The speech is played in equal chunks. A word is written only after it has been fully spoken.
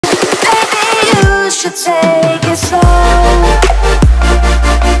should take it slow.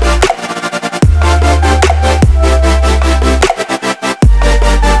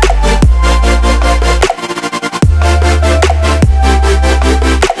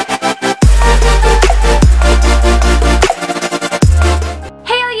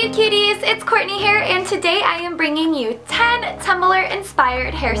 Cuties, it's Courtney here, and today I am bringing you 10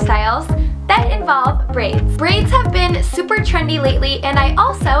 Tumblr-inspired hairstyles that involve braids. Braids have been super trendy lately, and I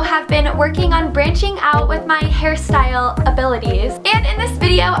also have been working on branching out with my hairstyle abilities. And in this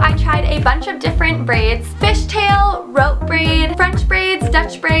video, I tried a bunch of different braids: fishtail, rope braid, French braids,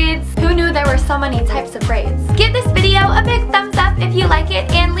 Dutch braids. Who knew there were so many types of braids? Give this video a big thumbs up if you like it,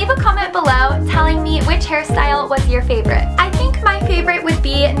 and leave a comment below telling me which hairstyle was your favorite. I think my favorite would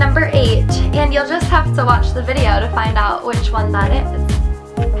be number 8, and you'll just have to watch the video to find out which one that is.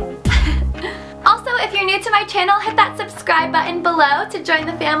 Also, if you're new to my channel, hit that subscribe button below to join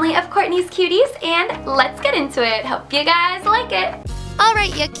the family of Courtney's Cuties, and let's get into it. Hope you guys like it.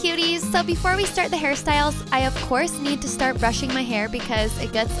 Alright, you cuties, so before we start the hairstyles, I of course need to start brushing my hair because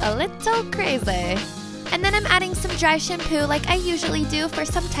it gets a little crazy. And then I'm adding some dry shampoo like I usually do for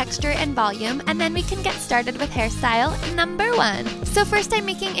some texture and volume, and then we can get started with hairstyle number 1. So first I'm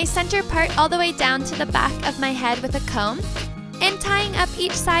making a center part all the way down to the back of my head with a comb, and tying up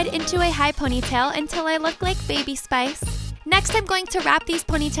each side into a high ponytail until I look like Baby Spice. Next I'm going to wrap these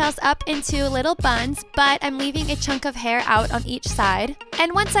ponytails up into little buns, but I'm leaving a chunk of hair out on each side.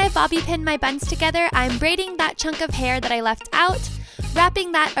 And once I've bobby pinned my buns together, I'm braiding that chunk of hair that I left out,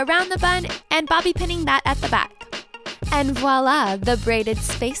 wrapping that around the bun, and bobby pinning that at the back. And voila, the braided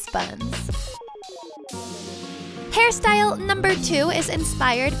space buns. Hairstyle number 2 is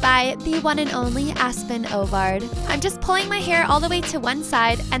inspired by the one and only Aspen Ovard. I'm just pulling my hair all the way to one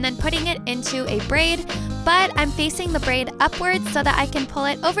side and then putting it into a braid, but I'm facing the braid upwards so that I can pull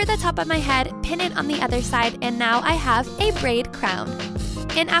it over the top of my head, pin it on the other side, and now I have a braid crown.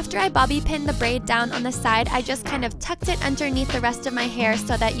 And after I bobby pinned the braid down on the side, I just kind of tucked it underneath the rest of my hair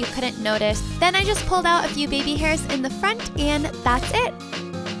so that you couldn't notice. Then I just pulled out a few baby hairs in the front, and that's it.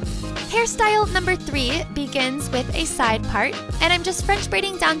 Hairstyle number 3 begins with a side part, and I'm just French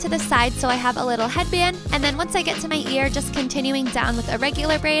braiding down to the side so I have a little headband, and then once I get to my ear, just continuing down with a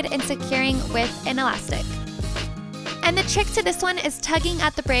regular braid and securing with an elastic. And the trick to this one is tugging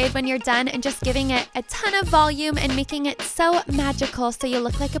at the braid when you're done and just giving it a ton of volume and making it so magical so you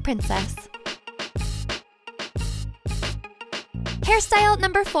look like a princess. Hairstyle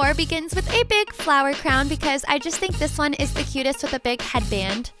number 4 begins with a big flower crown because I just think this one is the cutest with a big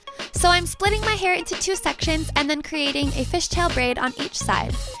headband. So I'm splitting my hair into 2 sections and then creating a fishtail braid on each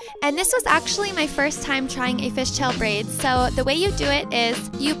side. And this was actually my first time trying a fishtail braid, so the way you do it is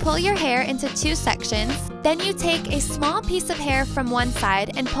you pull your hair into 2 sections, then you take a small piece of hair from one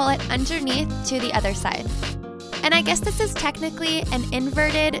side and pull it underneath to the other side. And I guess this is technically an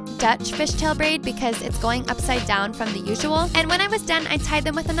inverted Dutch fishtail braid because it's going upside down from the usual. And when I was done, I tied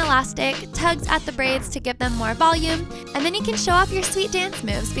them with an elastic, tugged at the braids to give them more volume, and then you can show off your sweet dance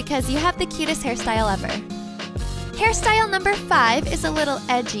moves because you have the cutest hairstyle ever. Hairstyle number 5 is a little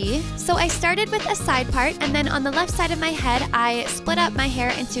edgy, so I started with a side part, and then on the left side of my head I split up my hair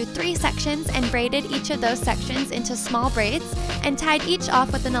into 3 sections and braided each of those sections into small braids and tied each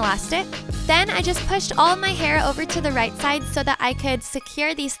off with an elastic. Then I just pushed all of my hair over to the right side so that I could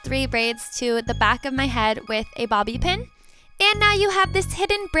secure these 3 braids to the back of my head with a bobby pin. And now you have this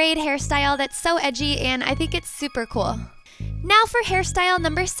hidden braid hairstyle that's so edgy, and I think it's super cool. Now for hairstyle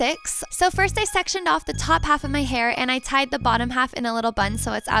number 6. So first I sectioned off the top half of my hair and I tied the bottom half in a little bun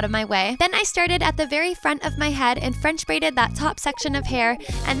so it's out of my way. Then I started at the very front of my head and French braided that top section of hair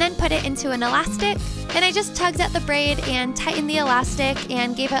and then put it into an elastic. And I just tugged at the braid and tightened the elastic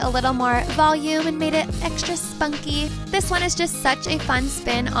and gave it a little more volume and made it extra spunky. This one is just such a fun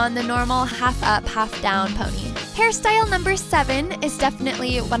spin on the normal half up, half down pony. Hairstyle number 7 is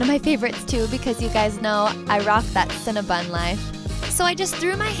definitely one of my favorites too because you guys know I rock that Cinnabon life. So I just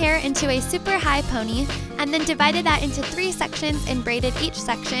threw my hair into a super high pony and then divided that into 3 sections and braided each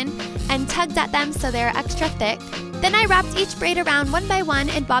section and tugged at them so they're extra thick. Then I wrapped each braid around one by one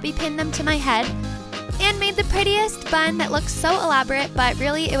and bobby pinned them to my head and made the prettiest bun that looks so elaborate, but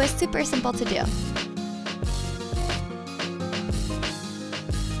really it was super simple to do.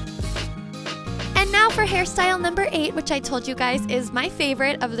 And now for hairstyle number 8, which I told you guys is my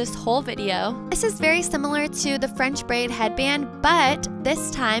favorite of this whole video. This is very similar to the French braid headband, but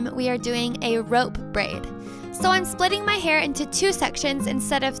this time we are doing a rope braid. So I'm splitting my hair into 2 sections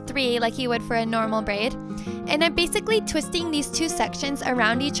instead of 3 like you would for a normal braid. And I'm basically twisting these 2 sections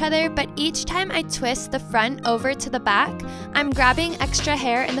around each other, but each time I twist the front over to the back, I'm grabbing extra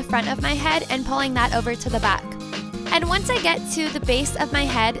hair in the front of my head and pulling that over to the back. And once I get to the base of my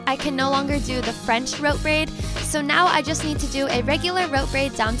head, I can no longer do the French rope braid, so now I just need to do a regular rope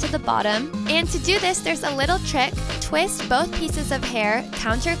braid down to the bottom. And to do this, there's a little trick. Twist both pieces of hair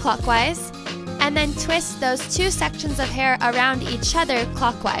counterclockwise, and then twist those 2 sections of hair around each other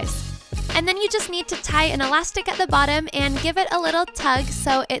clockwise. And then you just need to tie an elastic at the bottom and give it a little tug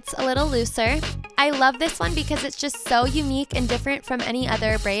so it's a little looser. I love this one because it's just so unique and different from any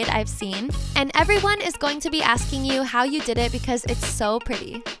other braid I've seen. And everyone is going to be asking you how you did it because it's so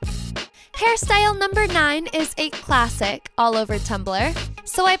pretty. Hairstyle number 9 is a classic all over Tumblr.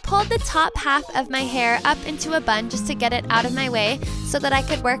 So I pulled the top half of my hair up into a bun just to get it out of my way so that I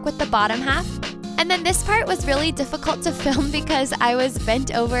could work with the bottom half. And then this part was really difficult to film because I was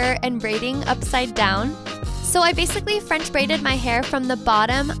bent over and braiding upside down. So I basically French braided my hair from the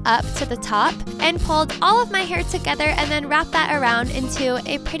bottom up to the top and pulled all of my hair together and then wrapped that around into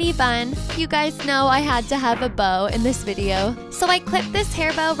a pretty bun. You guys know I had to have a bow in this video. So I clipped this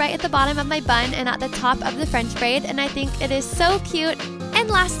hair bow right at the bottom of my bun and at the top of the French braid, and I think it is so cute. And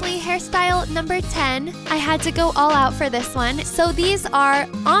lastly, hairstyle number 10. I had to go all out for this one. So these are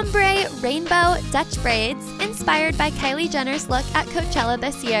ombre rainbow Dutch braids inspired by Kylie Jenner's look at Coachella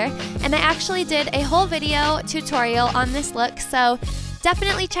this year. And I actually did a whole video tutorial on this look, so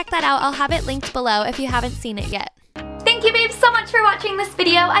definitely check that out. I'll have it linked below if you haven't seen it yet. Thank you, babes, so much for watching this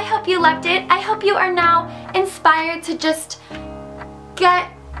video. I hope you loved it. I hope you are now inspired to just get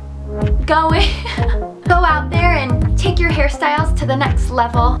going. Go out there and take your hairstyles to the next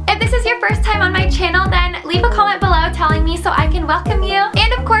level. If this is your first time on my channel, then leave a comment below telling me so I can welcome you.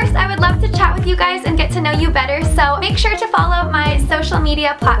 And of course, I would love to chat with you guys and get to know you better, so make sure to follow my social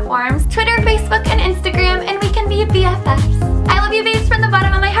media platforms, Twitter, Facebook, and Instagram, and we can be BFFs. I love you, babes, from the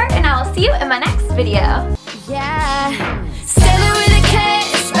bottom of my heart, and I will see you in my next video. Yeah.